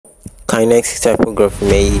Kinetic typography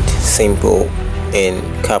made simple in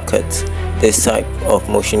CapCut. This type of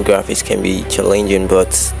motion graphics can be challenging, but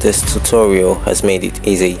this tutorial has made it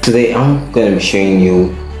easy. Today I'm going to be showing you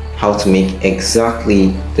how to make exactly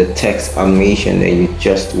the text animation that you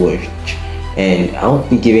just watched, and I'll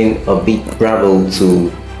be giving a big bravo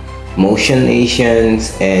to Motion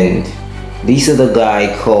Nations, and this other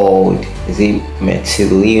guy called, is it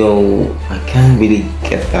Metilio? I can't really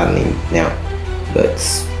get that name now,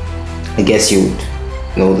 but I guess you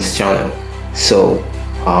would know this channel. So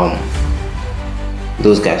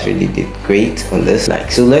those guys really did great on this.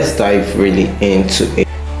 So let's dive really into it.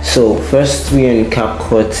 So first we're in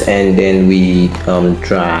CapCut, and then we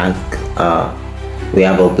drag, we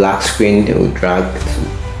have a black screen, then we drag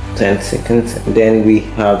to 10 seconds, and then we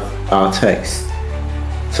have our text.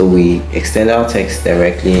 So we extend our text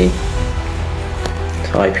directly,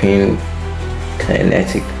 type in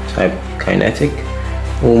kinetic, type kinetic,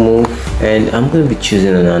 we'll move, and I'm going to be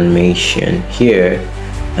choosing an animation here,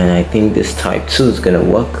 and I think this type 2 is going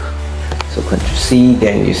to work. So Ctrl C,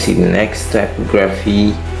 then you see the next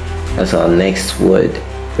typography. That's our next word.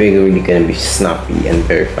 We're really going to be snappy and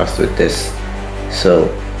very fast with this. So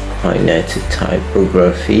kinetic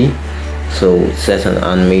typography. So set an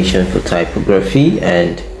animation for typography,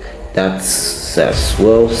 and that's as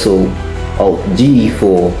well. So Alt G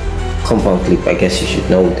for compound clip. I guess you should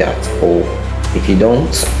know that, or if you don't,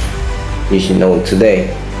 you should know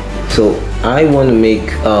today. So I want to make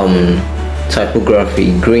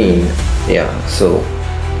typography green. Yeah, so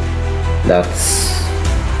that's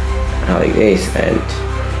how it is, and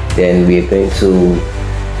then we're going to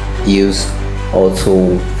use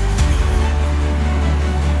auto,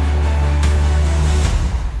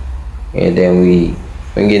 and then we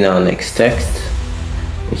bring in our next text,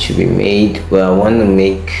 which should be made. Well, I want to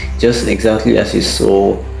make just exactly as you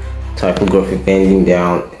saw, typography bending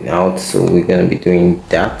down and out. So we're going to be doing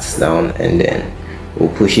that down, and then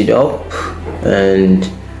we'll push it up, and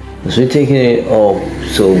as we're taking it up,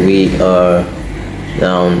 so we are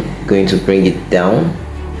now going to bring it down,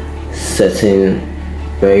 setting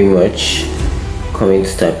very much, coming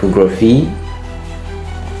to typography.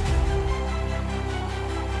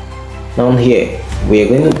 Down here we are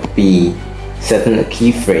going to be setting a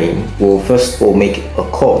keyframe. We'll first of all make a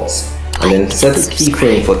cut, and then set a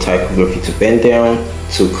keyframe for typography to bend down,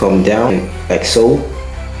 to come down like so,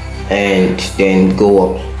 and then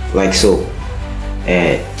go up like so.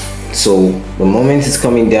 And so the moment it's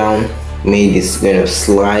coming down, made is going to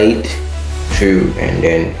slide through and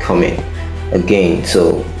then come in again.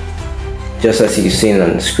 So just as you've seen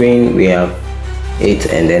on the screen, we have it,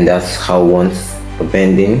 and then that's how we want the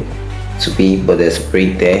bending to be, but there's a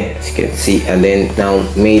break there, as you can see, and then now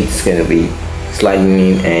made is going to be sliding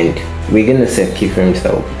in, and we're going to set keyframes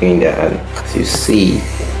that will be doing that. And as you see,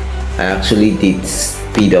 I actually did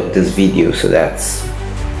speed up this video so that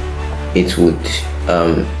it would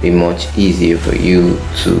be much easier for you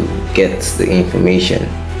to get the information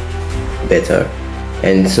better.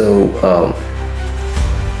 And so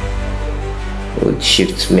with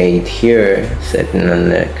shift made here, setting on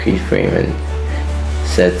the keyframe and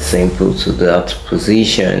set simple to that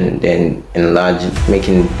position, then enlarge it,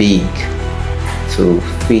 making it big to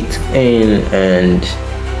fit in, and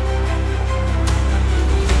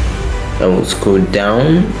I will scroll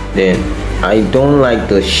down. Then I don't like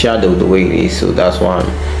the shadow the way it is, so that's why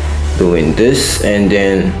I'm doing this, and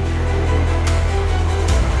then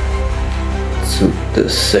to the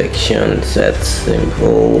section, set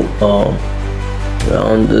simple,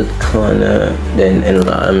 rounded corner, then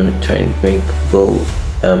I'm trying to make both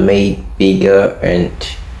made bigger, and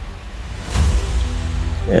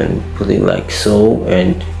put it like so,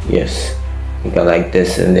 and yes, make it like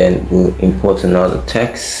this, and then we'll import another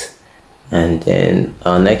text. And then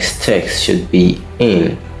our next text should be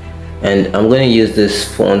in, and I'm going to use this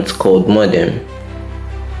font called Modern,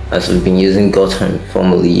 as we've been using Gotham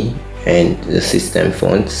formerly and the system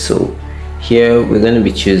font. So here we're going to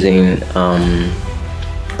be choosing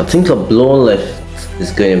I think a blur left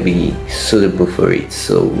is going to be suitable for it,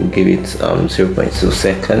 so we'll give it 0.2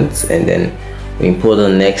 seconds, and then we import the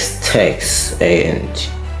next text, and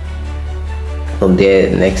from there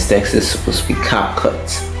the next text is supposed to be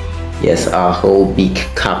CapCut. Yes, our whole big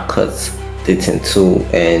CapCut editing tool,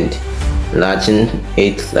 and enlarging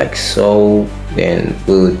it like so. Then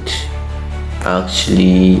would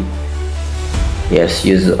actually, yes,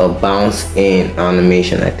 use a bounce in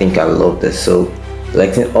animation. I think I love this. So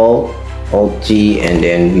selecting Alt G, and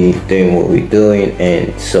then we doing what we're doing,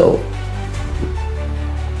 and so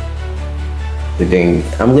we're doing.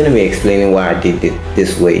 I'm going to be explaining why I did it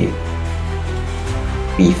this way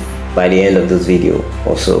by the end of this video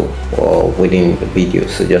also, or within the video.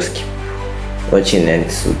 So just keep watching, and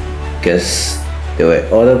so because there were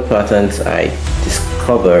other patterns I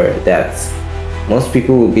discovered that most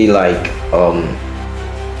people will be like,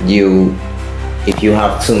 if you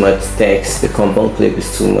have too much text, the compound clip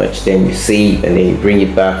is too much, then you save and then you bring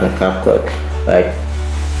it back on CapCut. Like,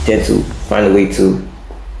 tend to find a way to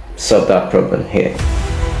solve that problem here.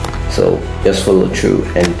 So just follow through,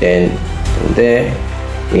 and then from there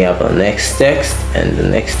we have our next text, and the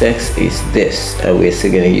next text is this, and we're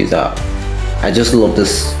still gonna use our, I just love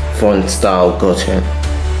this font style pattern,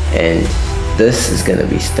 and this is gonna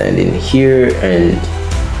be standing here, and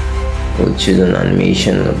we'll choose an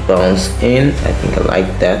animation and bounce in. I think I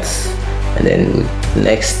like that. And then the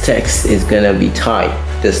next text is gonna be type,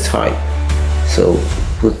 this type. So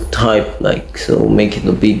put type like so, make it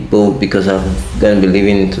a big bold because I'm gonna be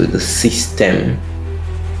leaving into the system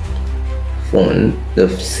font, the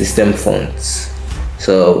system fonts.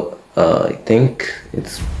 So I think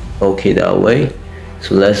it's okay that way.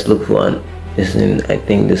 So let's look for one. This is, I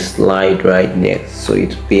think, the slide right next, so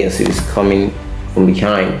it be as if it's coming from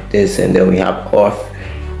behind this, and then we have off,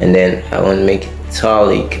 and then I want to make it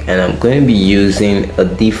italic, and I'm going to be using a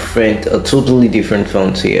totally different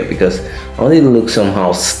font here because I want it to look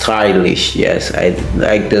somehow stylish. Yes, I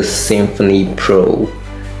like the Symphony Pro,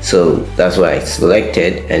 so that's why I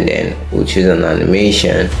selected, and then we'll choose an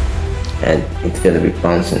animation, and it's going to be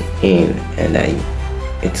bouncing in, and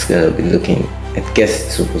it's going to be looking, I guess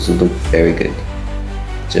it's supposed to look very good,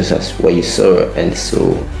 just as what you saw. And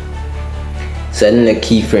so setting a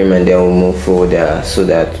keyframe, and then we'll move forward so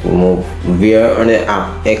that we're on the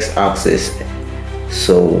x-axis.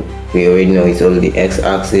 So we already know it's on the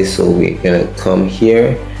x-axis, so we're gonna come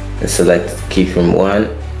here and select keyframe 1,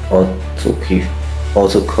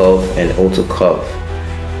 auto curve and auto curve,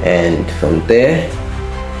 and from there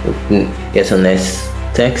we'll get a next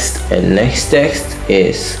text, and next text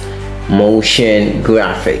is motion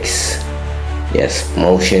graphics. Yes,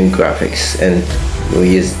 motion graphics, and we'll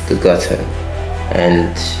use the gutter,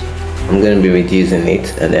 and I'm going to be reducing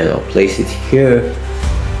it, and then I'll place it here.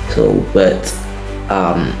 So but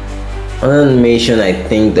on animation, I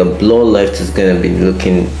think the blur left is going to be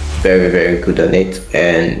looking very good on it,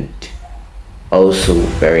 and also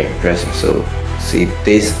very impressive. So see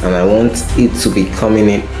this, and I want it to be coming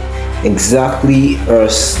in exactly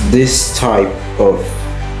as this type of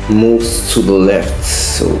moves to the left.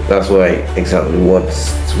 So that's what I exactly want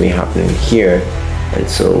to be happening here, and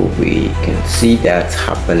so we can see that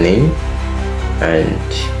happening. And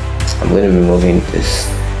I'm going to be moving this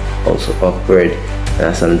also upward, and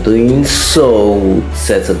as I'm doing so,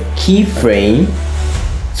 set a keyframe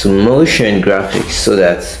to motion graphics so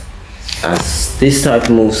that as this type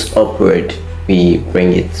moves upward, we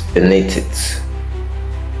bring it beneath it.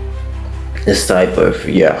 This type of,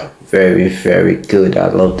 yeah, very good. I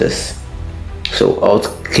love this. So Alt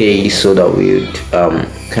K so that we would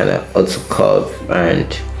kind of auto curve and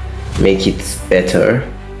make it better.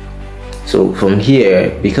 So from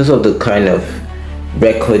here, because of the kind of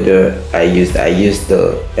recorder I used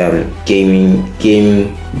the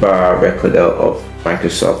game bar recorder of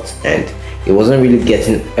Microsoft, and it wasn't really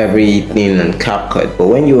getting everything on CapCut. But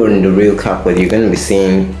when you're in the real CapCut, you're going to be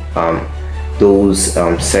seeing those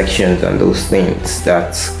sections and those things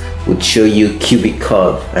that would show you cubic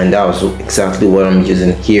curve, and that was exactly what I'm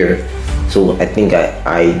using here. So I think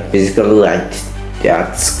I basically liked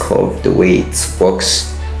that curve, the way it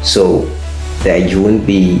works, so that you won't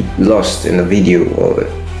be lost in the video or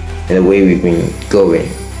in the way we've been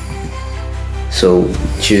going. So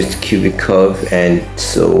choose cubic curve, and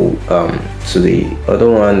so the other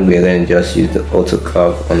one we're going to just use the auto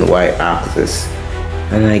curve on the y-axis,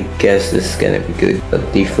 and I guess this is going to be good. The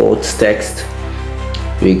default text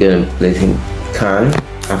we're going to place in can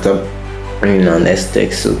after bringing our next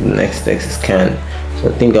text. So the next text is can. So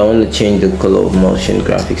I think I want to change the color of motion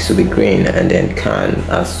graphics to be green, and then can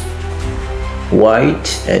as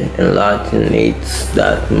white, and enlarging it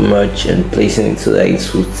that much and placing it so that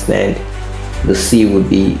it would stand. The C would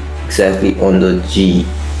be exactly under G,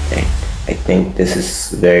 and I think this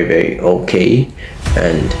is very okay.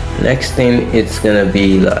 And next thing, it's gonna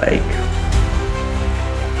be like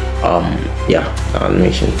yeah,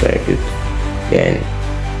 animation, very good. Then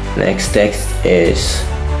next text is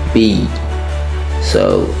B.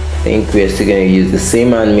 So I think we're still gonna use the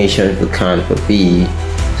same animation we can for B,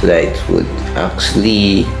 so that it would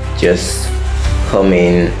actually just come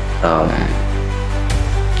in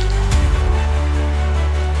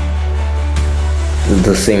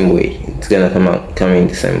the same way. It's gonna come in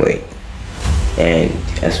the same way, and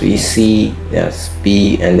as we see, that's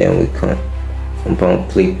B, and then we can compound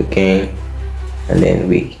clip again, and then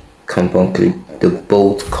we compound clip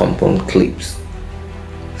both compound clips.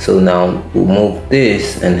 So now we'll move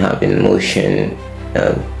this and have in motion,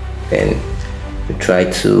 then we try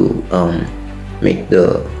to make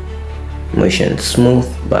the motion smooth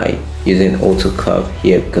by using auto curve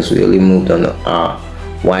here, because we only moved on our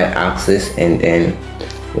y-axis. And then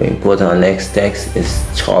we import our next text is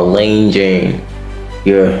challenging.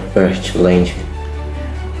 You're challenging,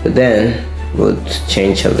 but then we'll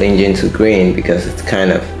change challenging to green because it's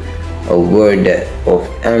kind of a word of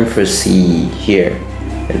emphasis here,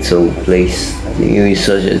 and so place the UI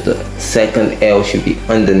such as the second L should be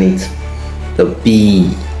underneath the B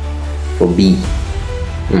for B.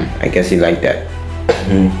 I guess you like that.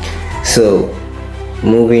 So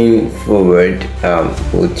moving forward,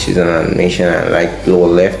 which is an animation, I like lower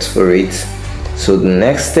left for it. So the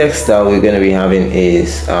next text that we're going to be having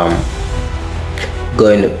is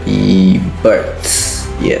going to be birds.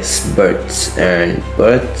 Yes, birds. And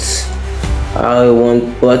birds, I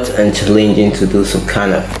want birds and challenging to do some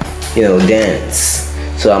kind of, dance.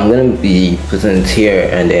 So I'm going to be putting it here,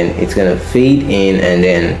 and then it's going to fade in, and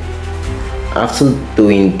then after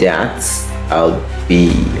doing that, I'll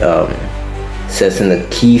be setting a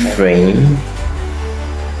keyframe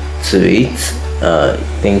to it. I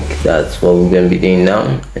think that's what we're going to be doing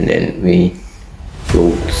now, and then we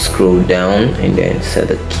go scroll down and then set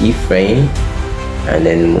a keyframe, and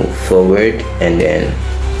then move forward, and then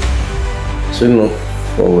so we move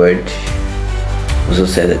forward, also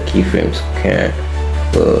set a keyframe. So can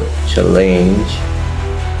we'll challenge,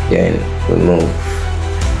 then we move.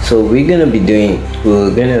 So we're gonna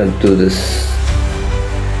do this,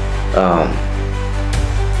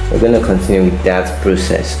 we're gonna continue with that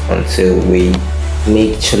process until we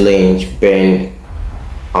make challenge bend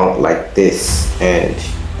out like this, and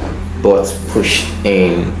but push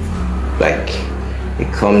in, like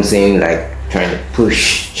it comes in like trying to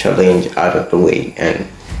push challenge out of the way, and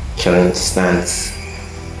challenge stands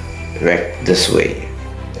erect this way.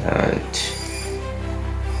 And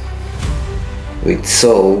with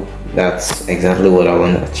so that's exactly what I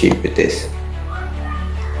want to achieve with this.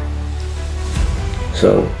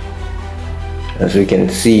 So as we can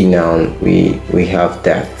see now, we have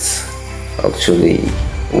that actually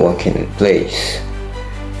working in place.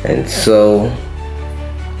 And so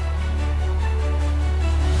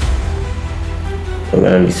we're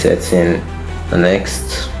going to be setting the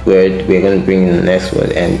next word. We're going to bring in the next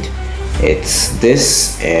word, and it's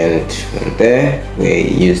this, and from there we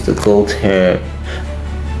use the gold term.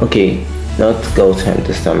 Okay, not gold term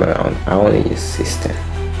this time around, I want to use system.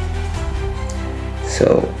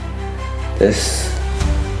 So this,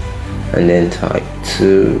 and then type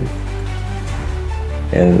 2,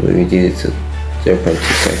 and we reduce it to 0.2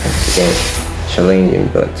 seconds. Again, challenging,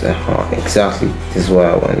 but exactly this is what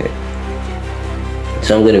I wanted.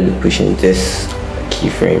 So I'm going to be pushing this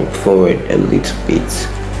keyframe forward a little bit.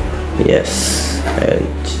 Yes, and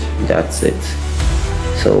that's it.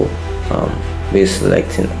 So we're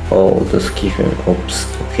selecting all those keyframes. Oops,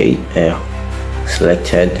 okay,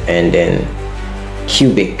 selected, and then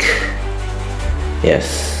cubic.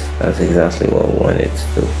 Yes, that's exactly what we wanted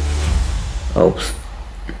to do. Oops.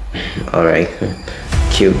 All right,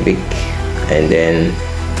 cubic, and then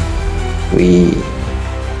we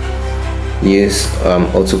use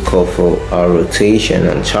auto call for our rotation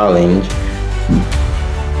and challenge.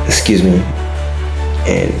 Excuse me.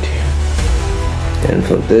 And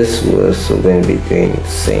for this, we're also going to be doing the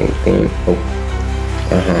same thing.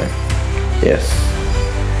 Yes.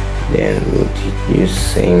 Then we'll use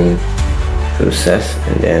same process,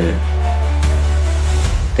 and then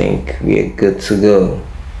I think we're good to go.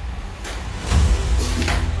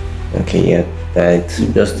 Okay, yeah, that's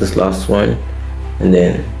just this last one, and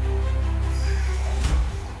then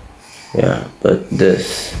yeah, but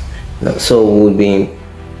this, so would be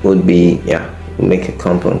yeah, we'll make a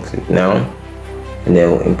compound clip now, and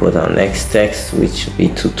then we'll import our next text, which will be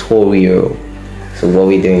tutorial. So what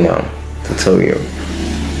we're doing now, tutorial.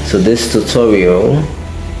 So this tutorial,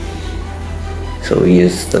 so we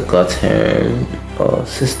use the term or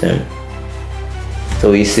system.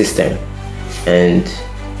 So we use system, and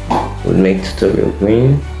we'll make tutorial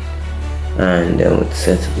green, and then we'll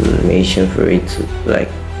set the animation for it to like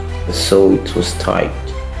so it was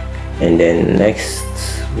typed. And then next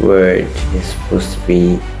word is supposed to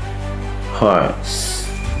be hearts.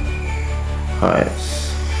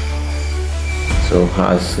 So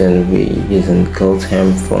hearts gonna be using gold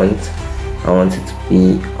hem font. I want it to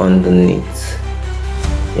be underneath.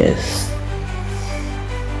 Yes,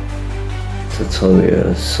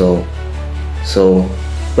 tutorial. So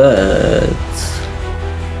but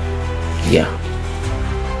yeah,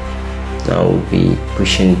 Now we'll be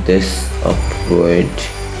pushing this upward,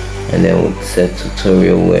 and then we'll set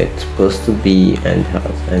tutorial where it's supposed to be and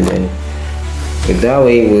how, and then if that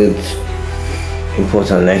way we'll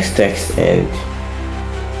import our next text and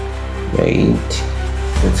write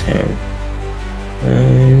the term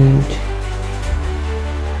and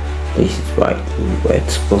place it right where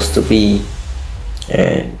it's supposed to be.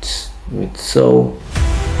 And with so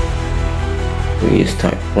we use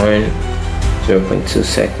type 1, 0.2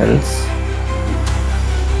 seconds,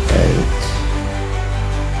 and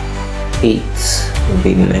 8 will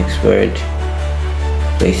be the next word.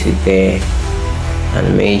 Place it there.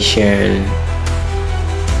 Animation.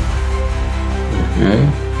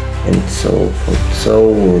 And so from so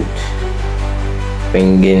would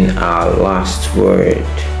bring in our last word,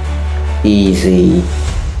 easy.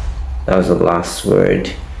 That was the last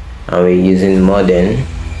word, and we're using modern.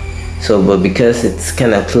 So but because it's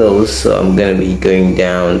kind of close, so I'm gonna be going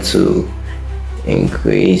down to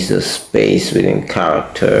increase the space within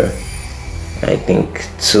character. I think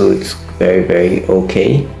so it's very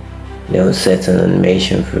okay. Then we'll set an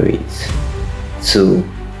animation for it to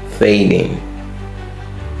fading.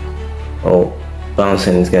 Oh,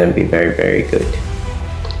 bouncing is gonna be very good.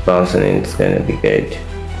 Bouncing is gonna be good.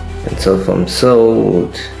 And so from so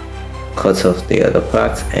we'll cut off the other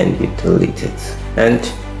part and you delete it. And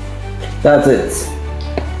that's it.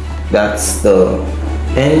 That's the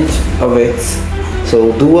end of it.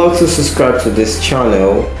 So do also subscribe to this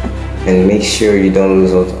channel and make sure you don't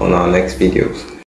lose out on our next videos.